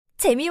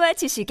재미와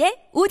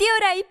지식의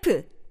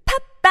오디오라이프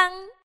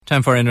팝빵.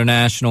 Time for our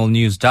international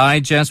news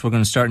digest. We're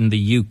going to start in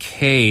the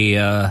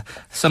UK.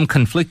 Some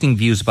conflicting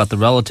views about the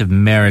relative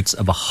merits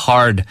of a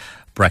hard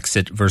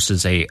Brexit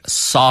versus a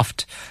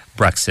soft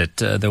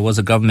Brexit. There was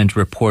a government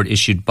report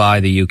issued by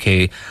the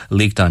UK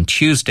leaked on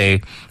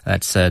Tuesday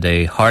that said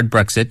a hard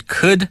Brexit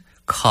could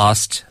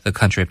cost the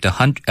country up to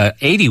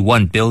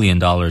 $81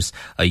 billion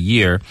a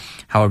year.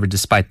 However,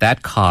 despite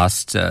that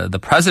cost, the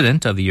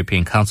president of the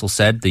European Council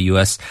said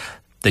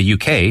the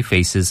UK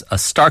faces a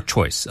stark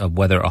choice of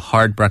whether a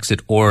hard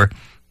Brexit or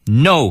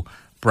no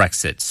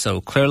Brexit. So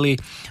clearly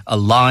a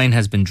line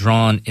has been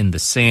drawn in the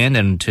sand.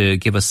 And to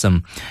give us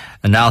some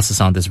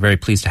analysis on this, very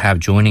pleased to have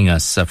joining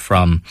us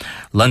from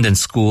London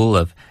School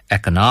of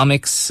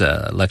Economics,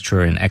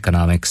 lecturer in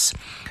economics,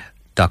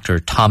 Dr.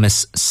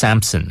 Thomas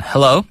Sampson.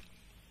 Hello.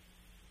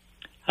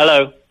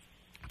 Hello.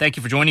 Thank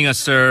you for joining us,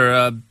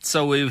 sir.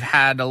 So we've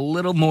had a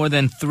little more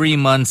than 3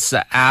 months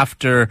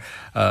after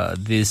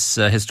this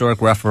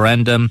historic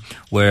referendum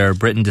where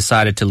Britain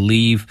decided to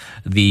leave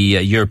the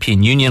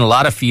European Union. A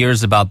lot of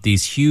fears about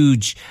these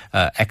huge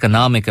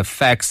economic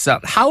effects.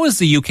 How is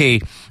the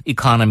UK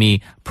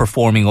economy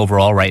performing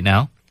overall right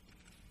now?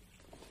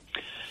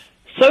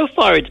 So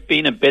far, it's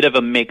been a bit of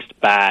a mixed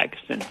bag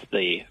since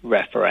the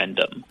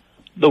referendum.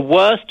 The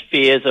worst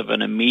fears of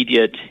an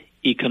immediate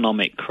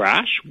economic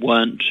crash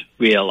weren't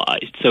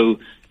realized. So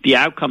the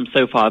outcome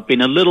so far have been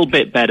a little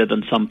bit better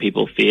than some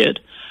people feared,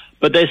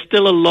 but there's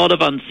still a lot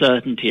of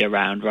uncertainty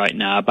around right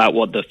now about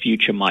what the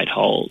future might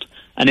hold.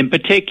 And in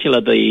particular,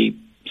 the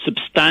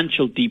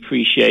substantial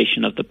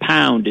depreciation of the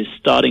pound is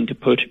starting to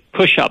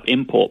push up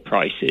import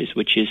prices,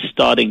 which is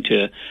starting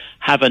to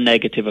have a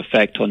negative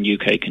effect on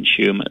UK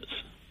consumers.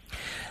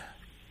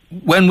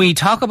 When we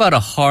talk about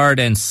a hard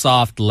and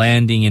soft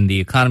landing in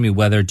the economy,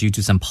 whether due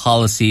to some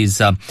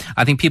policies,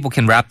 I think people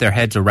can wrap their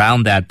heads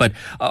around that. But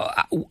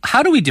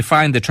how do we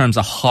define the terms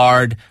a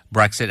hard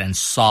Brexit and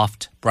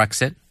soft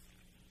Brexit?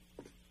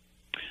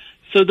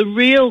 So the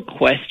real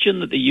question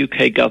that the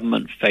UK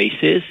government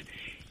faces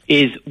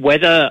is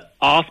whether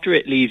after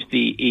it leaves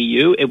the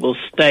EU, it will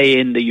stay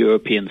in the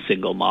European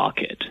single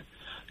market.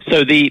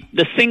 So the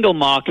single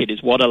market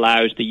is what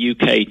allows the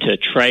UK to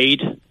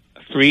trade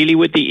freely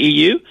with the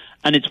EU,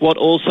 and it's what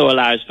also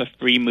allows for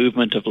free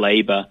movement of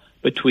labour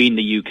between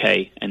the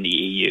UK and the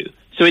EU.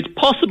 So it's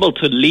possible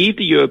to leave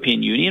the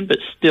European Union but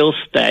still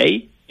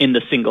stay in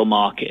the single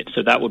market.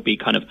 So that would be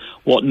kind of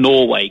what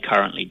Norway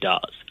currently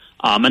does.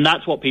 And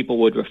that's what people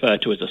would refer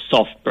to as a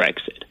soft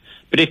Brexit.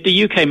 But if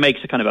the UK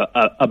makes a kind of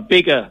a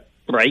bigger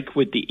break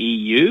with the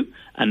EU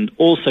and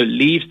also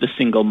leaves the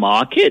single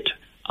market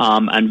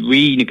and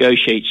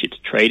renegotiates its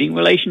trading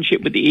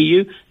relationship with the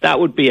EU, that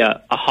would be a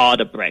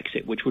harder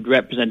Brexit, which would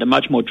represent a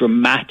much more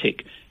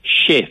dramatic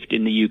shift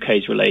in the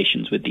UK's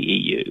relations with the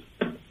EU.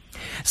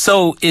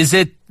 So is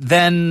it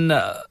then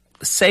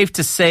safe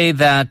to say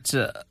that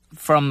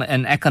from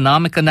an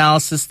economic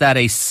analysis that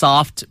a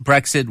soft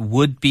Brexit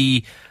would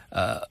be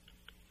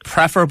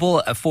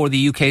preferable for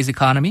the UK's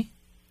economy?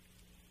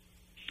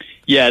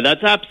 Yeah,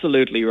 that's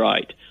absolutely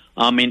right.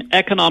 I mean,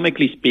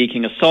 economically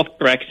speaking, a soft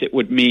Brexit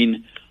would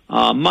mean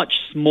much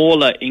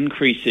smaller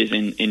increases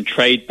in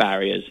trade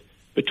barriers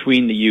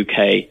between the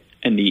UK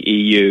and the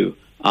EU.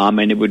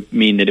 And it would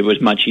mean that it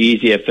was much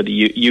easier for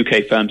the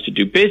UK firms to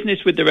do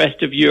business with the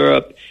rest of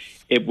Europe.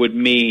 It would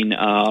mean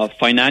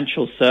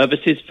financial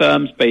services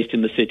firms based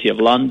in the City of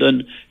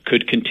London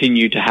could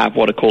continue to have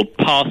what are called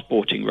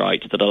passporting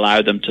rights that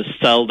allow them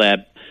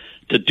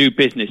to do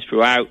business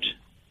throughout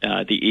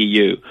the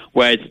EU.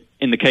 Whereas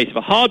in the case of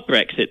a hard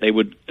Brexit, they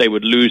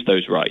would lose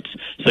those rights.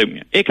 So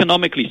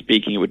economically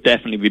speaking, it would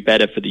definitely be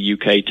better for the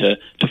UK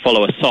to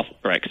follow a soft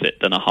Brexit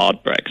than a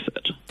hard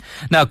Brexit.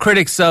 Now,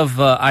 critics of,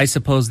 I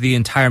suppose, the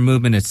entire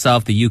movement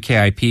itself, the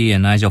UKIP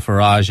and Nigel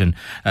Farage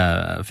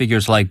and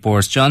figures like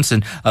Boris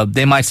Johnson,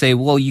 they might say,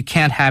 well, you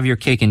can't have your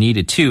cake and eat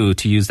it too,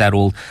 to use that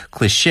old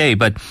cliche.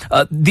 But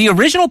the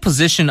original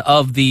position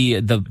of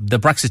the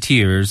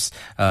Brexiteers,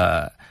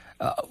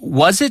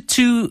 was it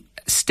to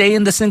stay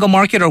in the single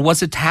market or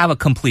was it to have a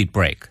complete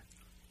break?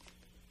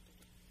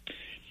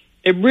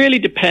 It really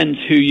depends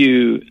who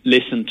you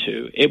listen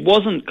to. It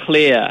wasn't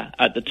clear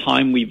at the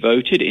time we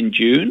voted in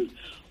June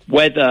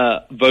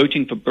whether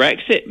voting for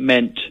Brexit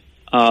meant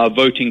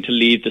voting to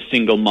leave the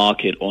single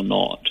market or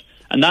not.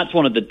 And that's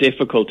one of the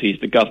difficulties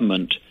the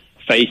government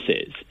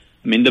faces.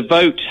 I mean, the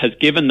vote has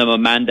given them a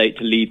mandate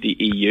to leave the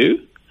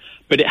EU,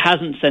 but it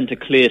hasn't sent a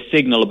clear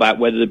signal about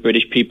whether the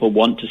British people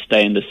want to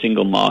stay in the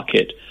single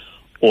market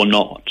or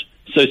not.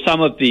 So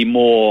some of the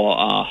more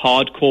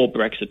hardcore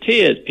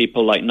Brexiteers,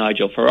 people like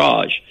Nigel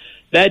Farage,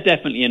 they're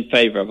definitely in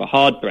favour of a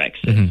hard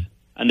Brexit. Mm-hmm.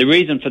 And the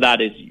reason for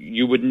that is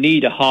you would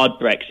need a hard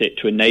Brexit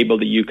to enable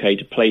the UK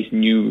to place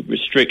new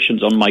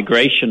restrictions on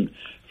migration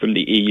from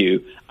the EU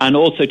and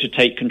also to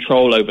take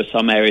control over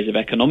some areas of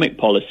economic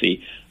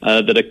policy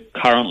that are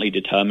currently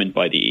determined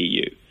by the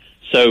EU.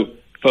 So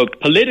for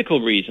political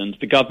reasons,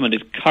 the government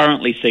is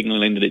currently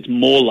signalling that it's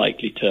more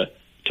likely to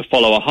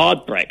follow a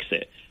hard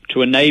Brexit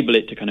to enable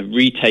it to kind of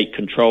retake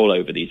control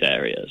over these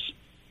areas.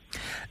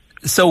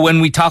 So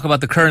when we talk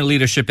about the current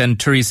leadership and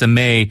Theresa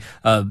May,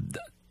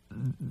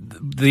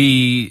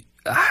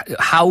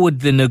 how would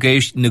the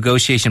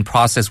negotiation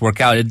process work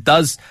out? It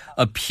does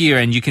appear,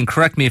 and you can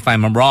correct me if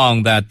I'm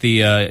wrong, that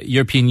the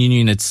European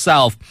Union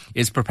itself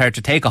is prepared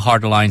to take a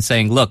harder line,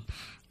 saying, look,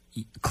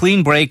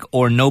 clean break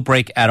or no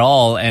break at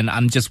all. And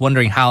I'm just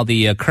wondering how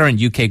the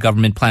current UK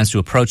government plans to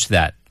approach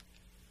that.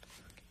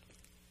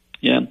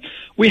 Yeah,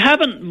 we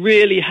haven't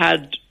really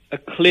had a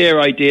clear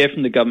idea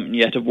from the government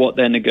yet of what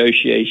their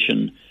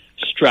negotiation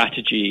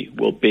strategy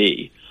will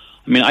be.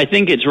 I mean, I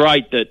think it's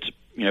right that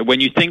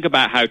when you think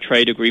about how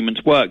trade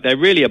agreements work, they're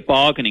really a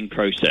bargaining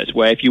process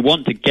where if you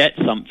want to get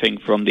something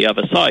from the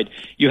other side,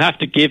 you have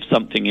to give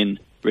something in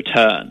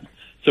return.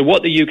 So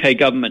what the UK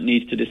government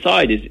needs to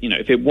decide is,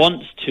 if it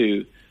wants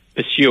to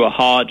pursue a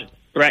hard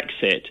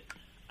Brexit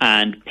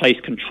and place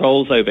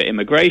controls over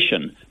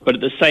immigration, but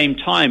at the same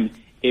time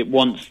it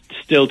wants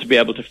still to be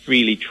able to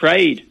freely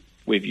trade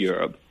with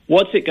Europe,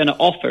 what's it going to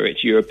offer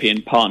its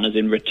European partners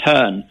in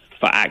return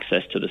for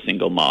access to the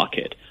single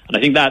market? And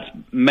I think that's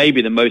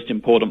maybe the most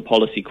important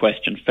policy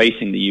question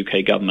facing the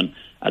UK government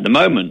at the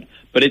moment.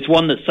 But it's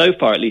one that so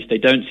far, at least, they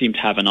don't seem to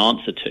have an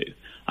answer to.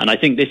 And I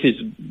think this is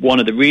one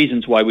of the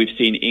reasons why we've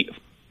seen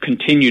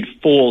continued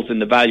falls in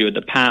the value of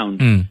the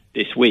pound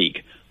this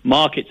week.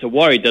 Markets are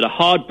worried that a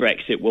hard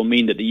Brexit will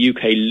mean that the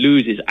UK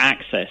loses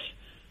access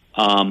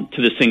to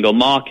the single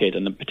market,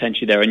 and then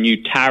potentially there are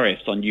new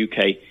tariffs on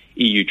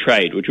UK-EU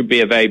trade, which would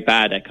be a very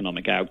bad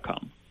economic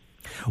outcome.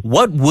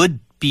 What would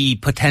be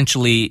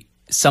potentially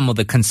some of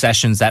the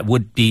concessions that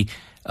would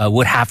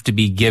have to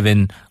be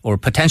given or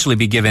potentially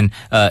be given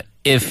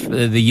if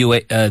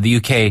the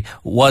UK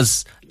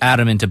was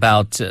adamant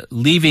about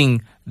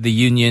leaving the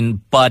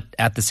union, but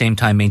at the same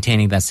time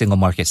maintaining that single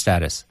market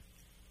status?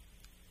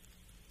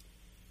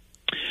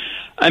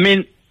 I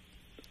mean,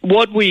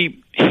 what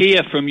we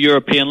hear from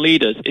European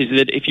leaders is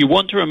that if you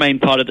want to remain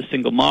part of the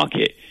single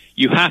market,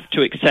 you have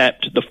to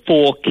accept the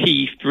 4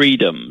 key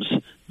freedoms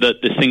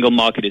that the single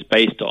market is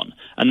based on.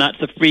 And that's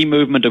the free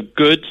movement of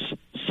goods,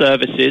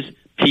 services,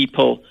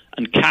 people,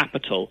 and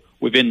capital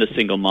within the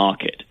single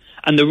market.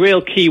 And the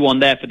real key one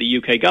there for the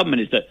UK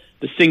government is that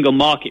the single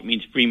market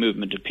means free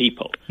movement of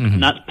people. Mm-hmm.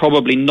 And that's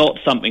probably not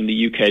something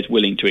the UK is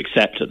willing to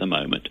accept at the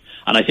moment.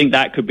 And I think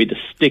that could be the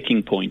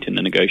sticking point in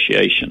the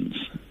negotiations.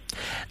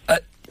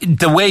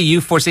 The way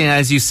you foresee,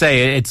 as you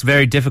say, it's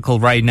very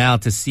difficult right now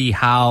to see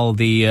how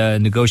the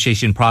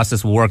negotiation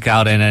process will work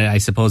out. And I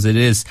suppose it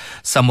is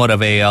somewhat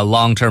of a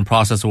long-term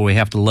process where we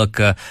have to look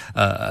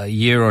a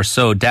year or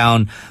so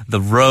down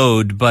the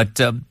road. But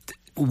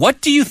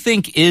what do you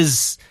think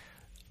is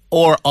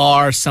or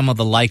are some of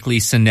the likely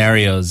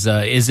scenarios?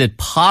 Is it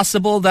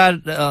possible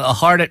that a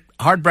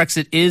hard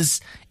Brexit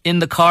is in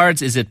the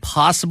cards? Is it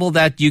possible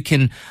that you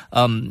can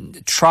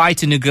try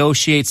to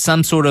negotiate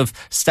some sort of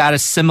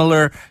status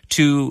similar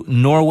to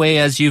Norway,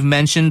 as you've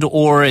mentioned?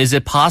 Or is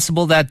it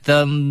possible that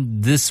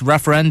this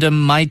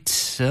referendum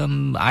might,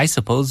 I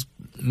suppose,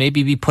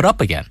 maybe be put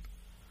up again?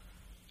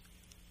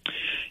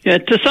 Yeah,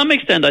 to some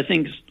extent, I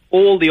think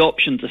all the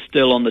options are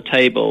still on the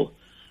table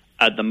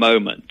at the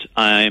moment.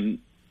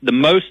 The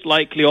most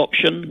likely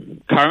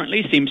option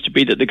currently seems to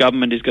be that the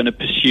government is going to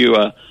pursue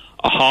a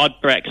hard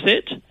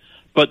Brexit,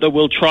 but that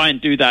we'll try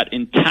and do that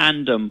in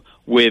tandem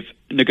with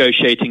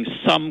negotiating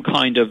some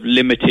kind of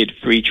limited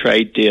free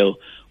trade deal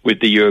with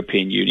the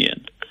European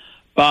Union.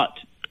 But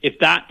if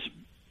that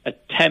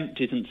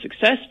attempt isn't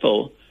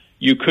successful,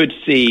 you could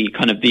see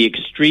kind of the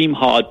extreme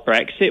hard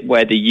Brexit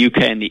where the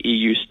UK and the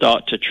EU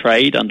start to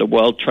trade under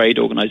World Trade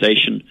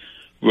Organization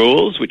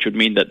rules, which would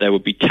mean that there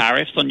would be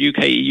tariffs on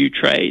UK-EU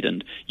trade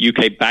and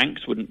UK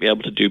banks wouldn't be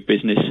able to do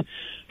business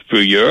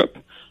through Europe.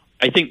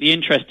 I think the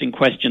interesting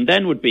question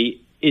then would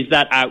be, is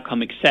that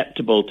outcome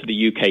acceptable to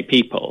the UK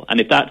people?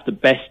 And if that's the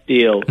best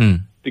deal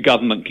the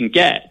government can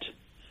get,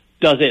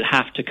 does it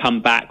have to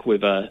come back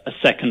with a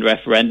second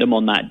referendum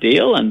on that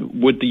deal?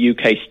 And would the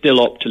UK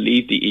still opt to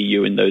leave the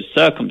EU in those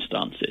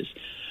circumstances?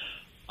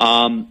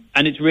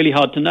 And it's really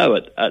hard to know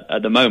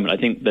at the moment. I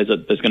think there's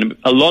going to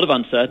be a lot of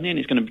uncertainty, and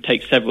it's going to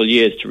take several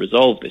years to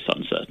resolve this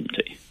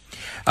uncertainty.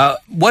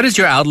 What is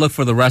your outlook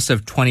for the rest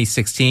of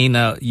 2016?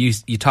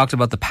 You talked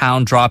about the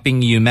pound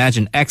dropping. You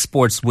imagine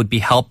exports would be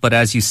helped, but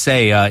as you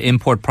say,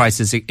 import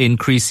prices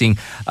increasing.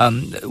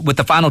 With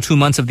the final 2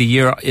 months of the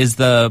year, is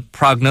the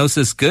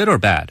prognosis good or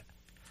bad?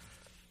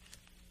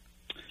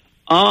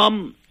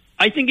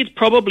 I think it's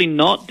probably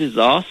not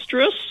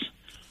disastrous.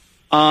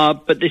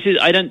 But these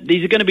are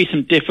going to be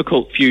some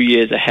difficult few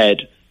years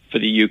ahead for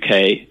the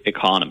UK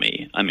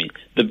economy. I mean,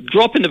 the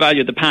drop in the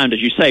value of the pound,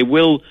 as you say,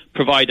 will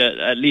provide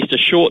at least a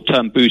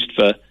short-term boost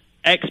for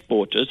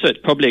exporters. So it's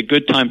probably a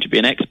good time to be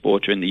an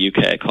exporter in the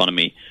UK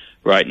economy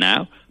right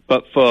now.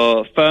 But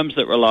for firms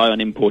that rely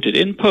on imported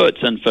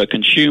inputs and for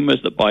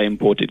consumers that buy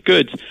imported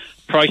goods,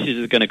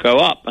 prices are going to go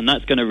up, and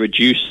that's going to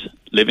reduce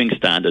living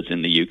standards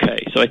in the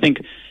UK. So I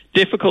think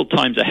difficult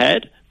times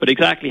ahead, but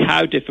exactly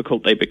how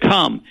difficult they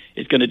become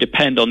is going to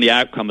depend on the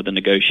outcome of the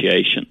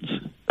negotiations.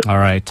 All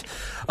right.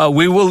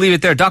 We will leave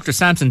it there. Dr.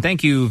 Sampson,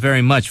 thank you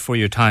very much for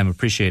your time.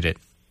 Appreciate it.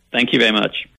 Thank you very much.